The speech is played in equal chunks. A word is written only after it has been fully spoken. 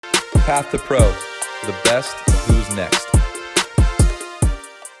Path to Pro, the best of who's next.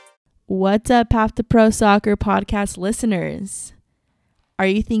 What's up, Path to Pro Soccer podcast listeners? Are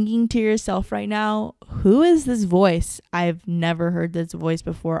you thinking to yourself right now, who is this voice? I've never heard this voice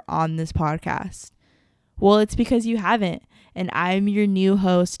before on this podcast. Well, it's because you haven't, and I'm your new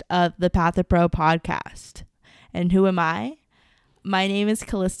host of the Path to Pro podcast. And who am I? My name is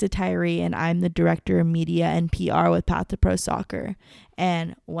Calysta Tyree, and I'm the Director of Media and PR with Path to Pro Soccer.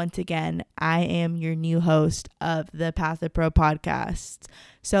 And once again, I am your new host of the Path to Pro podcast.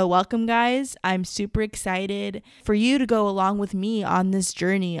 So welcome, guys. I'm super excited for you to go along with me on this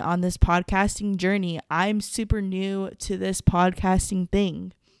journey, on this podcasting journey. I'm super new to this podcasting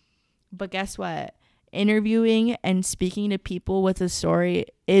thing. But guess what? Interviewing and speaking to people with a story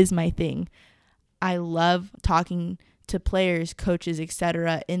is my thing. I love talking to players, coaches,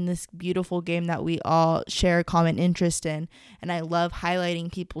 etc. in this beautiful game that we all share a common interest in. And I love highlighting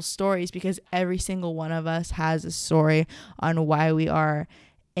people's stories because every single one of us has a story on why we are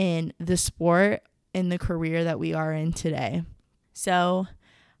in the sport, in the career that we are in today. So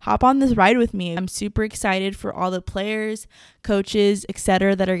hop on this ride with me. I'm super excited for all the players, coaches,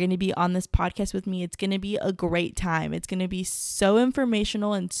 etc. that are going to be on this podcast with me. It's going to be a great time. It's going to be so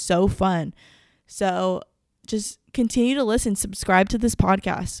informational and so fun. So just continue to listen, subscribe to this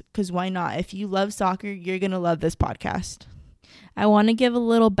podcast, because why not? If you love soccer, you're going to love this podcast. I want to give a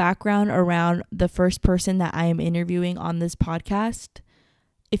little background around the first person that I am interviewing on this podcast.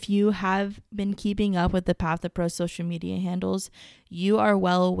 If you have been keeping up with the Path to Pro social media handles, you are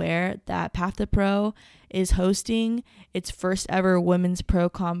well aware that Path to Pro is hosting its first ever women's pro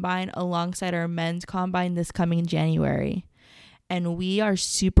combine alongside our men's combine this coming January. And we are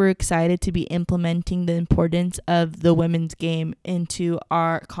super excited to be implementing the importance of the women's game into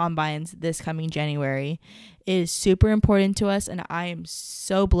our combines this coming January. It is super important to us, and I am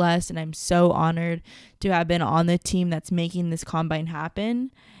so blessed and I'm so honored to have been on the team that's making this combine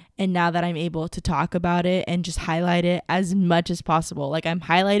happen. And now that I'm able to talk about it and just highlight it as much as possible. Like, I'm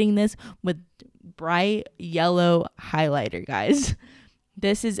highlighting this with bright yellow highlighter, guys.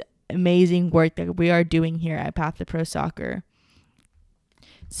 This is amazing work that we are doing here at Path to Pro Soccer.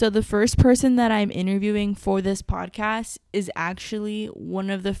 So the first person that I'm interviewing for this podcast is actually one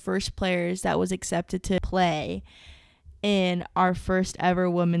of the first players that was accepted to play in our first ever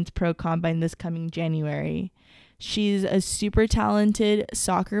women's pro combine this coming January. She's a super talented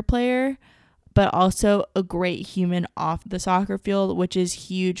soccer player, but also a great human off the soccer field, which is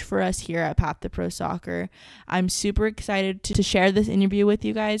huge for us here at Path to Pro Soccer. I'm super excited to share this interview with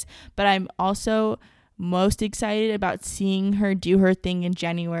you guys, but I'm also most excited about seeing her do her thing in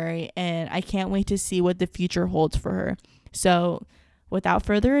January, and I can't wait to see what the future holds for her. So without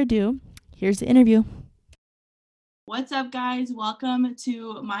further ado, here's the interview. What's up, guys? Welcome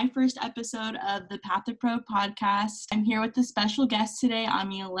to my first episode of the Path to Pro podcast. I'm here with a special guest today.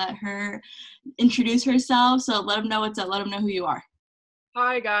 I'm going to let her introduce herself, so let them know what's up. Let them know who you are.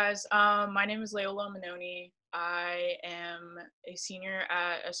 Hi, guys. My name is Lauola Amanoni. I am a senior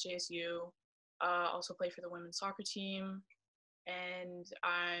at SJSU. Also play for the women's soccer team, and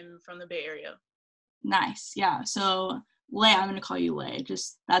I'm from the Bay Area. Nice. Yeah. So Lay, I'm gonna call you Lay.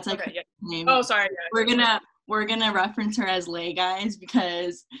 Just that's like okay, her name. Oh, sorry. Guys. We're gonna reference her as Lay, guys,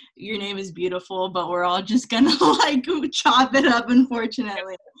 because your name is beautiful, but we're all just gonna like chop it up,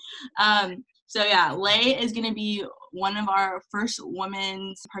 unfortunately. So yeah, Lay is going to be one of our first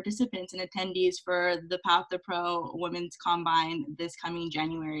women's participants and attendees for the Path to Pro Women's Combine this coming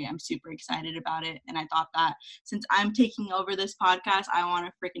January. I'm super excited about it, and I thought that since I'm taking over this podcast, I want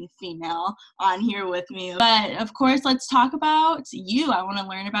a freaking female on here with me. But of course, let's talk about you. I want to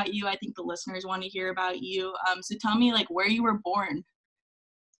learn about you. I think the listeners want to hear about you. So tell me, like, where you were born.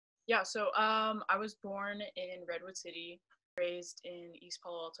 Yeah, so I was born in Redwood City, raised in East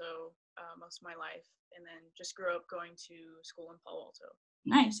Palo Alto most of my life, and then just grew up going to school in Palo Alto.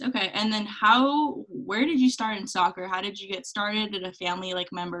 Nice. Okay. And then where did you start in soccer? How did you get started? Did a family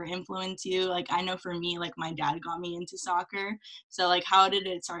member influence you? Like, I know for me, my dad got me into soccer. So how did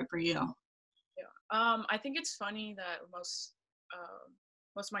it start for you? Yeah. I think it's funny that most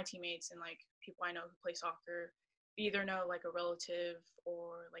of my teammates and people I know who play soccer either know a relative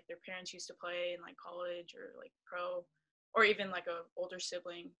or their parents used to play in college or pro, or even a older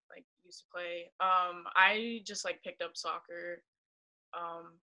sibling used to play. I just picked up soccer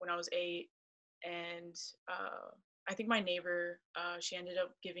when I was 8, and I think my neighbor she ended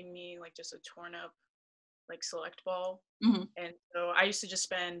up giving me just a torn up select ball. Mm-hmm. And so I used to just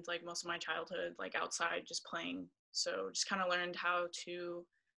spend most of my childhood outside just playing, so just kind of learned how to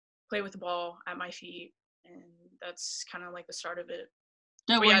play with the ball at my feet, and that's kind of the start of it.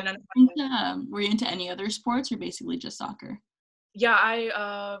 So But yeah, none of were you into any other sports or basically just soccer? yeah,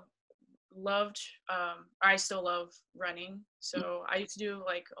 I loved I still love running. So I used to do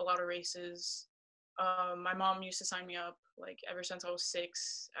like a lot of races. My mom used to sign me up like ever since I was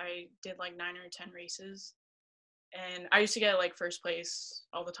 6. I did like 9 or 10 races. And I used to get like first place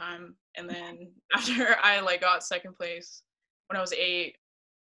all the time. And then after I like got second place when I was 8,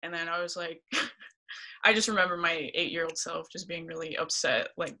 and then I was like I just remember my 8-year-old self just being really upset,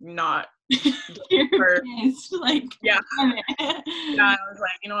 like not getting You're first. pissed, like, Yeah. damn Yeah, it. I was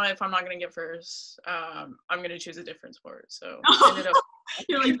like, you know what, if I'm not gonna get first, I'm gonna choose a different sport. So ended up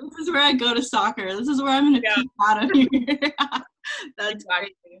You're like, this is where I go to soccer. This is where I'm gonna yeah, peek out of here. That's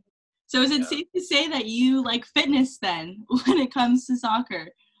great. exactly. So is it Yeah. safe to say that you like fitness then when it comes to soccer?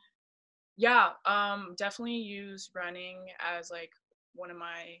 Yeah, definitely use running as like one of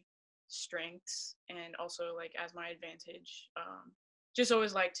my strengths and also like as my advantage. Just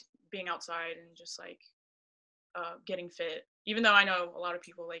always liked being outside and just like getting fit. Even though I know a lot of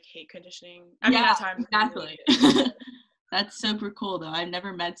people like hate conditioning. I mean, Yeah, at times I really exactly. did. That's super cool though. I've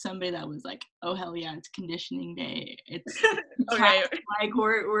never met somebody that was like, oh hell yeah, it's conditioning day. It's time, Okay. like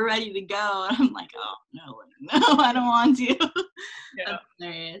we're ready to go. And I'm like, oh no, no, I don't want to. Yeah. That's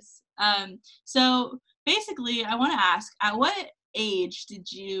hilarious. So basically I want to ask, at what age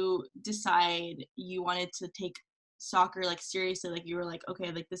did you decide you wanted to take soccer like seriously? Like you were like, okay,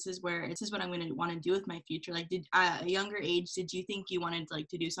 like this is what I'm going to want to do with my future. Like did at a younger age did you think you wanted like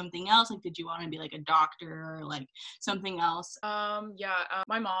to do something else? Like did you want to be like a doctor or like something else? Yeah,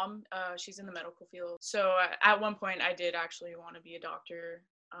 my mom, she's in the medical field. So at one point I did actually want to be a doctor,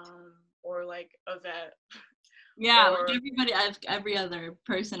 or like a vet Yeah, like or everybody, every other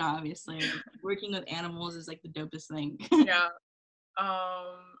person, obviously. Like, working with animals is like the dopest thing. yeah.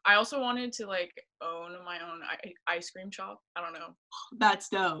 I also wanted to like own my own ice cream shop. I don't know. That's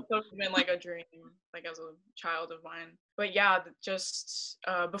dope. So it's been like a dream, like as a child of mine. But yeah, just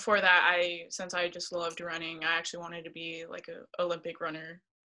before that, since I just loved running, I actually wanted to be like a Olympic runner.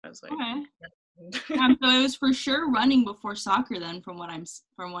 I was like, Okay. So it was for sure running before soccer then, from what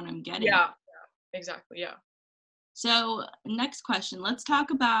I'm getting. yeah, exactly, yeah. So next question, let's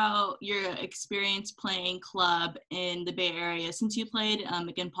talk about your experience playing club in the Bay Area. Since you played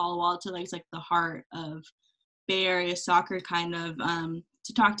like in Palo Alto, like it's like the heart of Bay Area soccer kind of.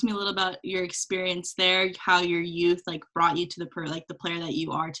 To talk to me a little about your experience there, how your youth like brought you to the player that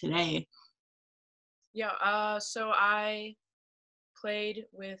you are today. Yeah, so I played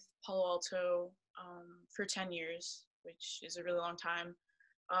with Palo Alto for 10 years, which is a really long time.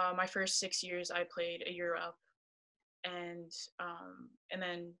 My first 6 years, I played a year up, and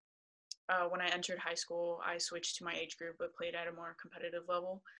then when I entered high school, I switched to my age group, but played at a more competitive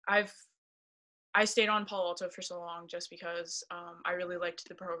level. I stayed on Palo Alto for so long just because I really liked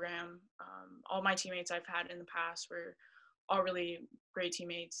the program. All my teammates I've had in the past were all really great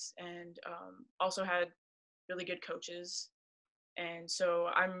teammates, and also had really good coaches. And so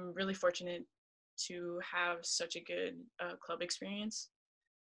I'm really fortunate to have such a good club experience.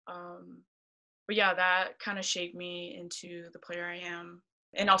 Um, but yeah, that kind of shaped me into the player I am.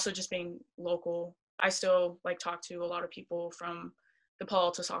 And also just being local. I still like talk to a lot of people from the Palo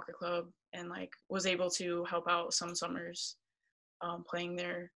Alto Soccer Club and like was able to help out some summers playing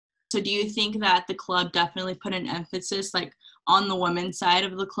there. So do you think that the club definitely put an emphasis like on the women's side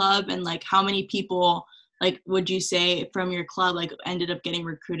of the club, and like how many people like would you say from your club like ended up getting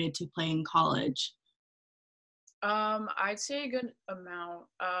recruited to play in college? I'd say a good amount.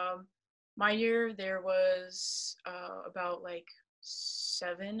 My year there was about like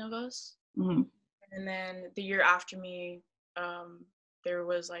 7 of us, Mm-hmm. and then the year after me, um, there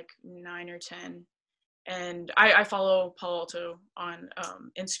was like 9 or 10. And I follow Palo Alto on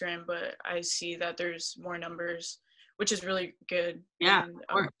Instagram, but I see that there's more numbers, which is really good. Yeah, And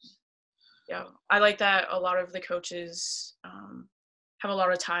of course. yeah, I like that a lot of the coaches have a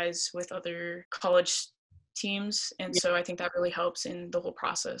lot of ties with other college teams, and so I think that really helps in the whole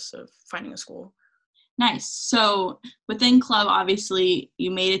process of finding a school. Nice. So within club, obviously you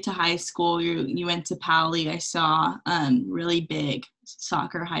made it to high school. You went to Paoli. I saw really big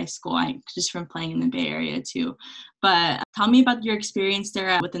soccer high school. I just from playing in the Bay Area too. But tell me about your experience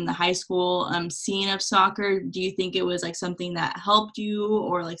there within the high school scene of soccer. Do you think it was like something that helped you,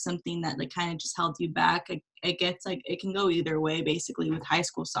 or like something that like kind of just held you back? I guess like it can go either way, basically, with high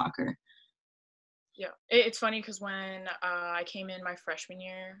school soccer. Yeah, it's funny because when I came in my freshman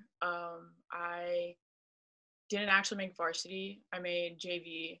year, I didn't actually make varsity. I made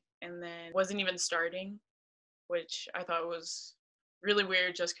JV and then wasn't even starting, which I thought was really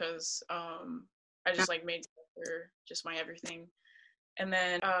weird just because I just like made soccer just my everything. And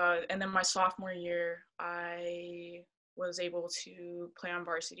then my sophomore year, I was able to play on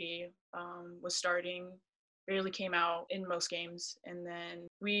varsity, was starting, barely came out in most games. And then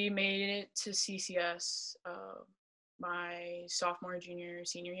we made it to CCS my sophomore, junior,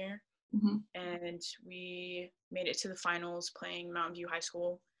 senior year. Mm-hmm. And we made it to the finals playing Mountain View High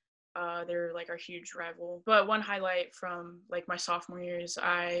School. They're like our huge rival. But one highlight from like my sophomore year is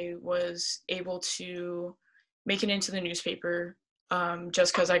I was able to make it into the newspaper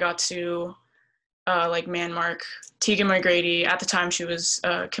just because I got to like man mark Tegan McGrady. At the time, she was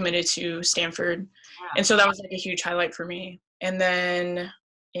committed to Stanford, and so that was like a huge highlight for me. And then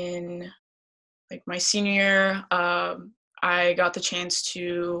in like my senior year, I got the chance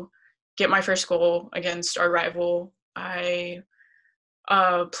to get my first goal against our rival. I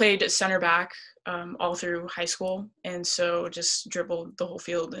played center back all through high school, and so just dribbled the whole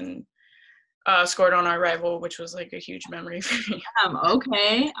field and scored on our rival, which was like a huge memory for me.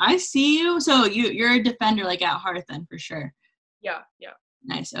 Okay, I see you. So you're a defender like at heart then for sure. Yeah.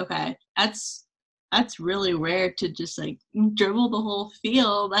 Nice. Okay, that's really rare to just like dribble the whole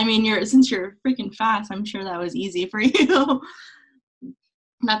field. I mean, since you're freaking fast, I'm sure that was easy for you.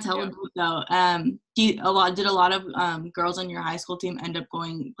 That's hella dope though. Did a lot of girls on your high school team end up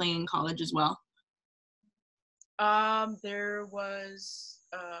playing in college as well? There was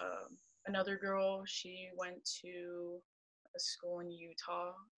another girl. She went to a school in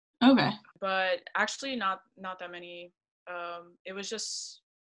Utah. Okay. But actually, not that many. It was just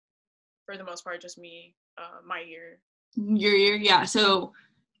for the most part just me. My year. Your year, yeah. So,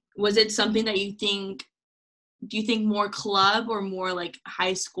 was it something that do you think more club or more like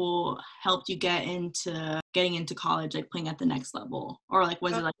high school helped you getting into college, like playing at the next level, or like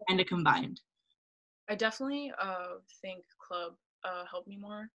was it like kind of combined? I definitely think club helped me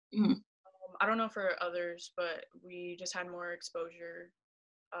more. Mm-hmm. I don't know for others, but we just had more exposure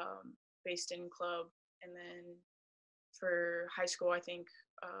based in club. And then for high school, I think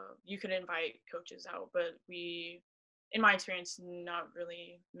you could invite coaches out, but in my experience, not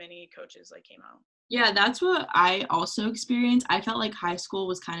really many coaches like came out. Yeah, that's what I also experienced. I felt like high school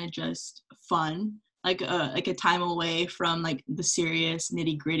was kind of just fun, like a time away from like the serious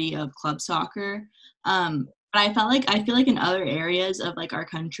nitty-gritty of club soccer. But I feel like in other areas of like our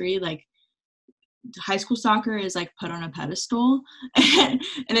country, like high school soccer is like put on a pedestal and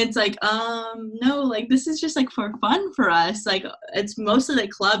it's like no, like this is just like for fun for us. Like it's mostly like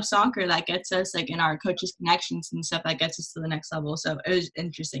club soccer that gets us like in our coaches connections and stuff that gets us to the next level. So it was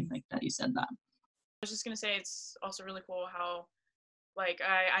interesting like that you said that. I was just gonna say it's also really cool how like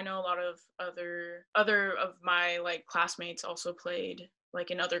I know a lot of other of my like classmates also played like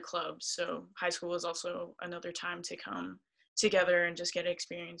in other clubs. So high school was also another time to come together and just get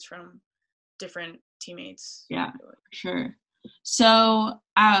experience from different teammates. Yeah, for sure. So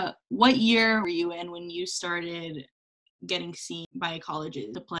what year were you in when you started getting seen by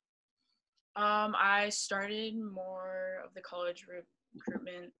colleges to play? I started more of the college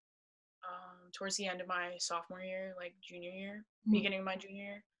recruitment towards the end of my sophomore year, like junior year, beginning of my junior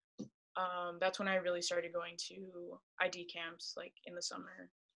year. That's when I really started going to ID camps like in the summer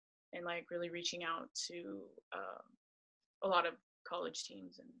and like really reaching out to a lot of college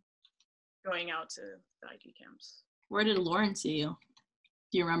teams and going out to the ID camps. Where did Lauren see you?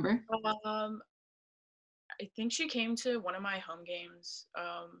 Do you remember? I think she came to one of my home games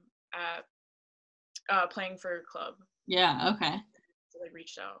at playing for a club. Yeah, okay. So they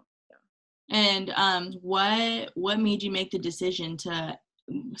reached out. Yeah. And what made you make the decision to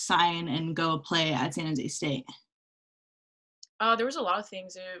sign and go play at San Jose State? There was a lot of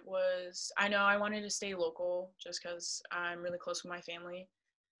things. I know I wanted to stay local just because I'm really close with my family.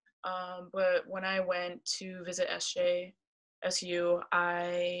 But when I went to visit SU,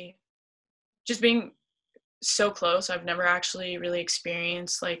 I just being so close, I've never actually really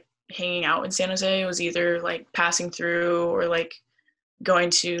experienced like hanging out in San Jose. It was either like passing through or like going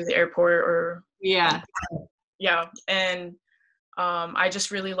to the airport or Yeah. Yeah. And I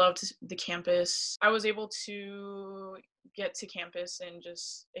just really loved the campus. I was able to get to campus and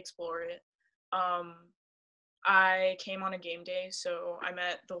just explore it. I came on a game day, so I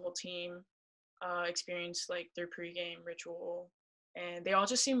met the whole team, experienced like their pregame ritual, and they all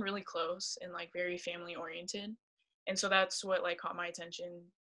just seemed really close and like very family oriented. And so that's what like caught my attention.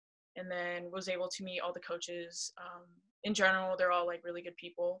 And then was able to meet all the coaches. In general, they're all like really good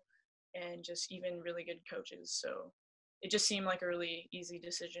people and just even really good coaches. So it just seemed like a really easy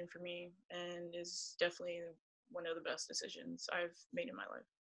decision for me and is definitely one of the best decisions I've made in my life.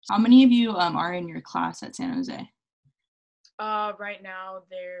 How many of you are in your class at San Jose? Right now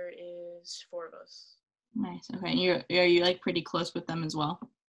there is 4 of us. Nice. Okay. And are you like pretty close with them as well?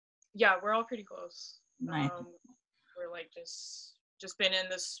 Yeah, we're all pretty close. Nice. We're like just been in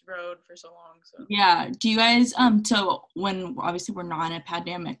this road for so long. So yeah. Do you guys so when obviously we're not in a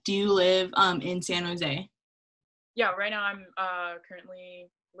pandemic, do you live in San Jose? Yeah, right now I'm currently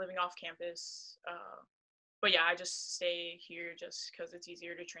living off campus. But yeah, I just stay here just because it's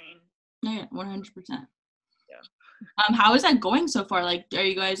easier to train. Yeah, 100%. Yeah. How is that going so far? Like, are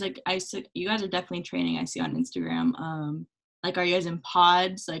you guys like you guys are definitely training, I see on Instagram. Like, are you guys in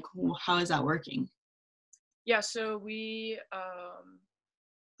pods? Like, how is that working? Yeah, so we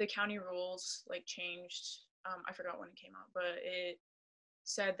the county rules like changed. I forgot when it came out, but it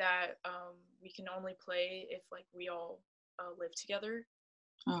said that we can only play if like we all live together.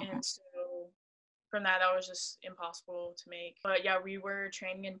 Okay. And so from that was just impossible to make. But yeah, we were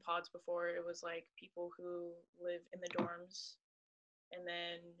training in pods before. It was like people who live in the dorms, and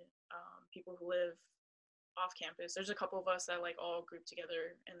then people who live off campus. There's a couple of us that like all group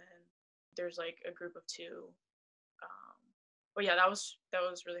together, and then there's like a group of two. But yeah, that was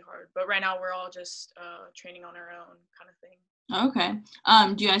really hard. But right now we're all just training on our own kind of thing.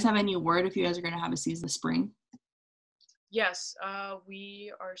 Okay. Do you guys have any word if you guys are gonna have a season this spring? Yes,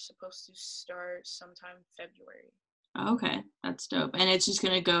 we are supposed to start sometime February. Okay, that's dope. And it's just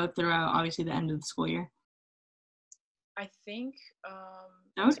gonna go throughout obviously the end of the school year. I think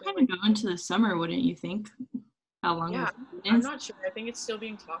that would kind of go into the summer, wouldn't you think? How long? Yeah, I'm not sure. I think it's still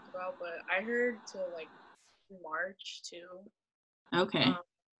being talked about, but I heard till like March too. Okay.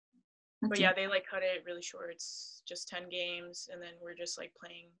 But yeah, they like cut it really short. It's just 10 games, and then we're just like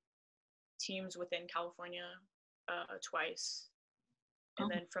playing teams within California twice,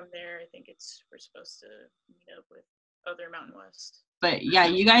 and then from there, I think we're supposed to meet up with other Mountain West. But yeah,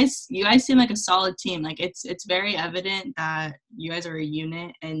 you guys seem like a solid team. Like it's very evident that you guys are a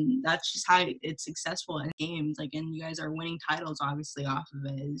unit, and that's just how it's successful in games. Like, and you guys are winning titles obviously off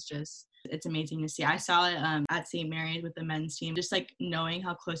of it. It's amazing to see. I saw it at St. Mary's with the men's team. Just like knowing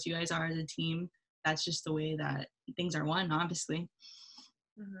how close you guys are as a team, that's just the way that things are won, obviously.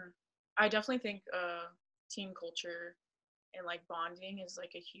 Mm-hmm. I definitely think team culture and like bonding is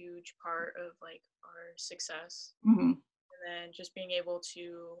like a huge part of like our success. Mm-hmm. And then just being able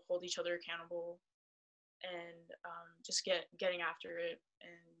to hold each other accountable and just getting after it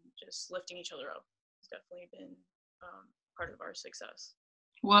and just lifting each other up has definitely been part of our success.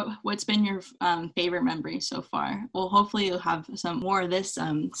 What's been your favorite memory so far? Well, hopefully you'll have some more this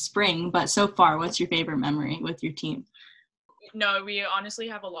spring, but so far, what's your favorite memory with your team? No, we honestly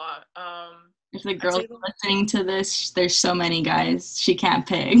have a lot. If the girl's listening to this, there's so many guys she can't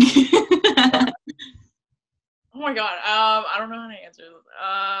pick. Oh my god, I don't know how to answer this.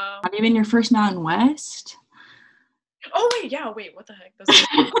 Have you been your first Mountain West? Oh wait, what the heck?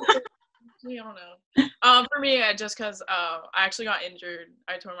 I don't know. For me, just because I actually got injured.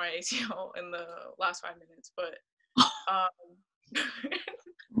 I tore my ACL in the last 5 minutes, but oh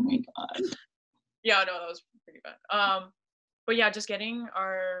my god. Yeah, no, that was pretty bad. But yeah, just getting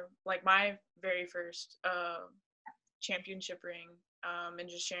my very first championship ring, and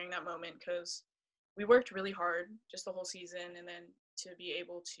just sharing that moment, because we worked really hard just the whole season, and then to be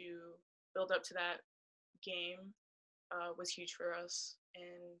able to build up to that game was huge for us.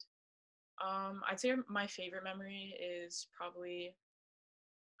 And I'd say my favorite memory is probably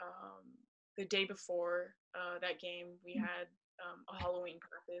the day before that game. We had a Halloween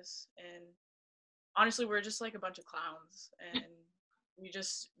practice, and honestly, we're just like a bunch of clowns, and we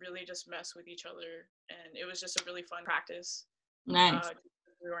just really just mess with each other, and it was just a really fun practice. Nice.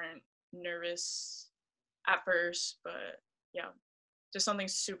 We weren't nervous at first, but yeah, just something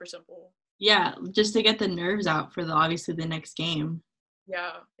super simple. Yeah, just to get the nerves out for obviously the next game.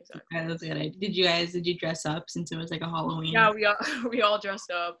 Yeah, exactly. Yeah, that's a good idea. Did you dress up since it was like a Halloween? Yeah, we all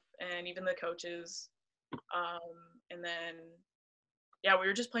dressed up, and even the coaches. And then yeah, we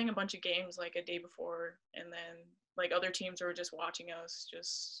were just playing a bunch of games like a day before, and then like other teams were just watching us,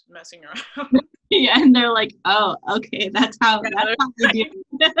 just messing around. Yeah, and they're like, "Oh, okay, that's how we do."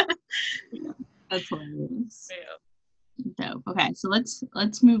 That's hilarious. Yeah. Dope. Okay, so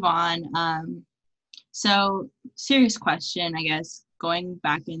let's move on. So serious question, I guess, going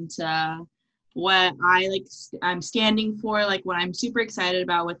back into what I'm standing for, like what I'm super excited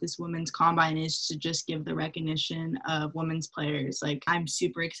about with this women's combine is to just give the recognition of women's players. Like, I'm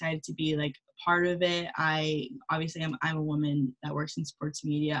super excited to be like part of it. I'm a woman that works in sports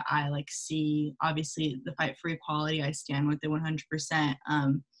media. I like see obviously the fight for equality. I stand with it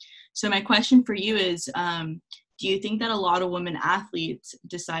 100%. So my question for you is, do you think that a lot of women athletes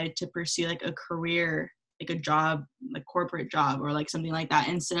decide to pursue like a career a job, like corporate job or like something like that,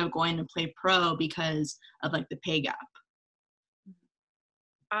 instead of going to play pro because of like the pay gap.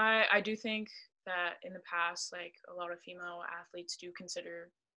 I do think that in the past, like a lot of female athletes do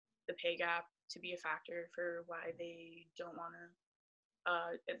consider the pay gap to be a factor for why they don't want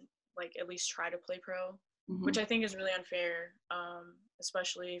to like at least try to play pro, which I think is really unfair,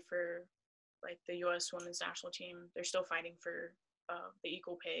 especially for like the U.S. women's national team. They're still fighting for the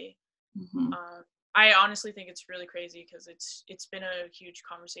equal pay. I honestly think it's really crazy because it's been a huge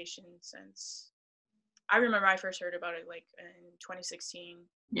conversation since I remember I first heard about it like in 2016.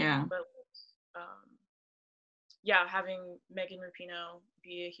 Yeah. But yeah, having Megan Rapinoe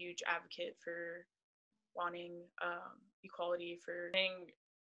be a huge advocate for wanting equality for being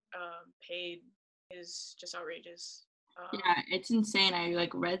paid is just outrageous. Yeah, it's insane. I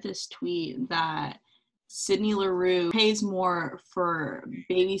like read this tweet that Sydney Leroux pays more for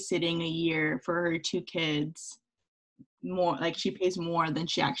babysitting a year for her 2 kids, more like she pays more than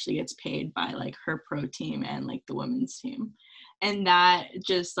she actually gets paid by like her pro team and like the women's team, and that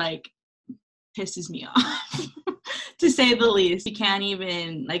just like pisses me off to say the least. She can't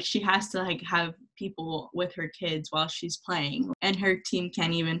even like, she has to like have people with her kids while she's playing, and her team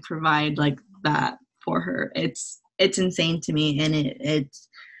can't even provide like that for her. It's insane to me, and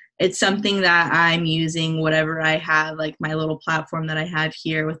it's something that I'm using whatever I have, like my little platform that I have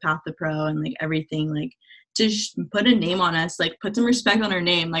here with Path to Pro and like everything, like to put a name on us, like put some respect on our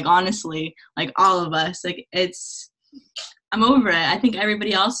name, like honestly, like all of us, like I'm over it. I think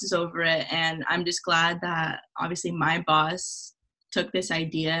everybody else is over it, and I'm just glad that obviously my boss took this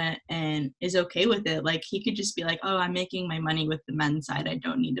idea and is okay with it. Like he could just be like, oh, I'm making my money with the men's side, I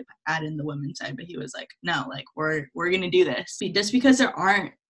don't need to add in the women's side, but he was like, no, like we're gonna do this. Just because there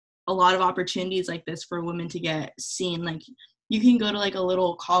aren't a lot of opportunities like this for women to get seen, like you can go to like a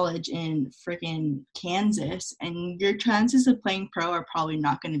little college in freaking Kansas and your chances of playing pro are probably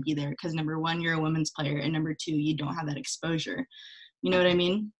not going to be there because number one, you're a women's player, and number two, you don't have that exposure. You know what I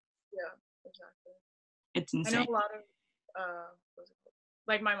mean? Yeah, exactly. It's insane. I know a lot of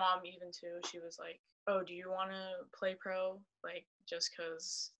like my mom even too, she was like, oh, do you want to play pro, like just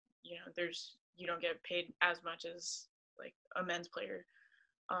because you don't get paid as much as like a men's player,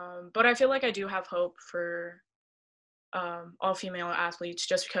 but I feel like I do have hope for all female athletes,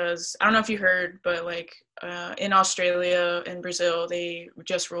 just because I don't know if you heard, but like in Australia and Brazil, they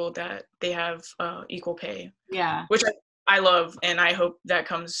just ruled that they have equal pay. Yeah. Which I love, and I hope that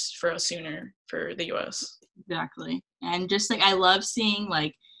comes for us sooner for the US. Exactly. And just like I love seeing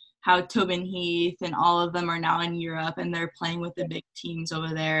like how Tobin Heath and all of them are now in Europe and they're playing with the big teams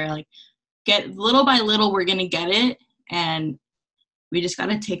over there. Like get little by little, we're gonna get it, and we just got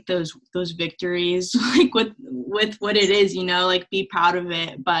to take those victories like with what it is, like be proud of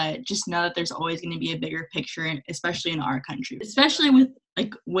it, but just know that there's always going to be a bigger picture, especially in our country, especially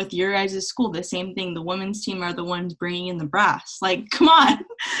with your guys' school. The same thing, the women's team are the ones bringing in the brass, like come on.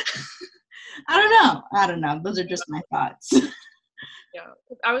 I don't know, those are just my thoughts. Yeah,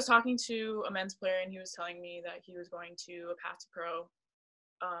 I was talking to a men's player and he was telling me that he was going to a Path to Pro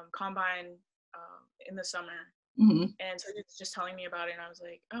combine in the summer. And so he was just telling me about it, and I was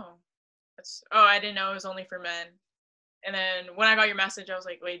like, I didn't know it was only for men. And then when I got your message, I was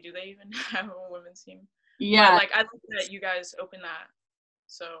like, wait, do they even have a women's team? Yeah. But, like, I think that you guys opened that,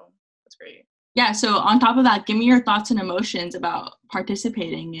 so that's great. Yeah, so on top of that, give me your thoughts and emotions about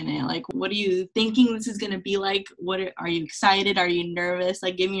participating in it. Like, what are you thinking this is going to be like? Are you excited? Are you nervous?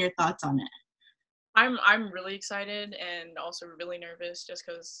 Like, give me your thoughts on it. I'm really excited and also really nervous just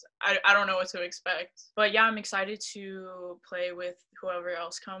because I don't know what to expect. But yeah, I'm excited to play with whoever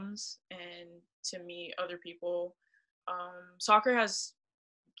else comes and to meet other people. Soccer has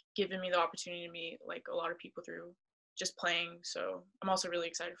given me the opportunity to meet like a lot of people through just playing, so I'm also really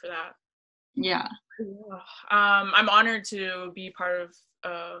excited for that. Yeah. I'm honored to be part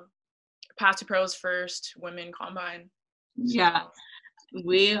of Path to Pro's first women combine. Yeah.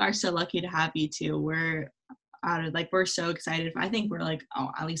 We are so lucky to have you too. We're so excited. I think we're like,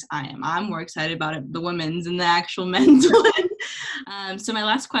 at least I am. I'm more excited about it, the women's and the actual men's one. So my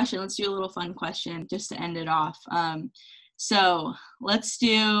last question, let's do a little fun question just to end it off. So let's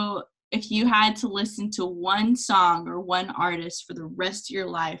do, if you had to listen to one song or one artist for the rest of your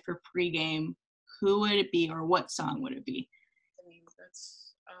life for pregame, who would it be or what song would it be? I mean,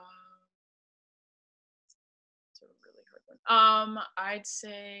 that's a really hard one. I'd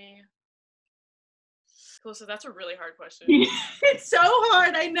say, Calysta, that's a really hard question. It's so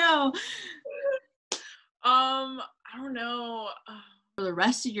hard, I know. I don't know. For the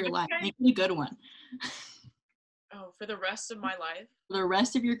rest of your life, make it a good one. for the rest of my life. For the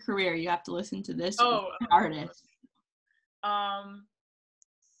rest of your career, you have to listen to this artist. I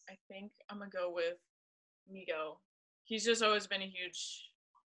think I'm gonna go with Migo. He's just always been a huge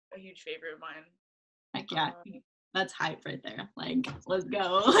favorite of mine. Like, yeah, that's hype right there. Like, let's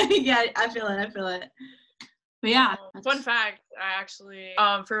go. Yeah, I feel it. But yeah. Fun fact, I actually,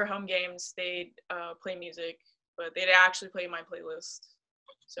 for home games, they'd play music, but they'd actually play my playlist.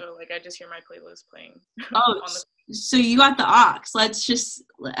 So, like, I just hear my playlist playing. Oh, so you got the aux. Let's just,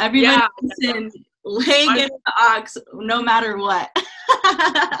 everybody listen, get the aux, no matter what.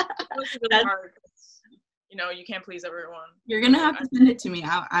 It's really hard. You know, you can't please everyone. You're going to have to send it to me.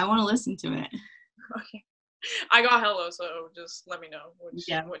 I want to listen to it. Okay. I got Hello, so just let me know. For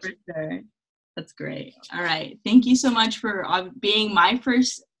sure. That's great. All right. Thank you so much for being my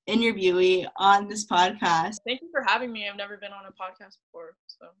first interviewee on this podcast. Thank you for having me. I've never been on a podcast before.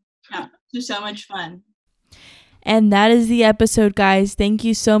 So yeah, it was so much fun. And that is the episode, guys. Thank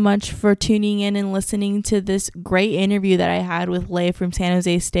you so much for tuning in and listening to this great interview that I had with Lay from San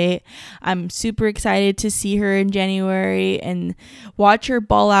Jose State. I'm super excited to see her in January and watch her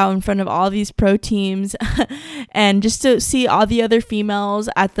ball out in front of all these pro teams and just to see all the other females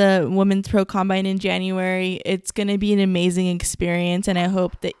at the Women's Pro Combine in January. It's going to be an amazing experience, and I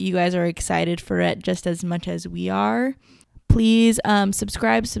hope that you guys are excited for it just as much as we are. Please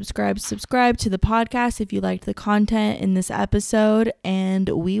subscribe to the podcast if you liked the content in this episode, and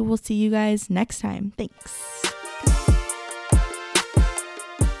we will see you guys next time. Thanks.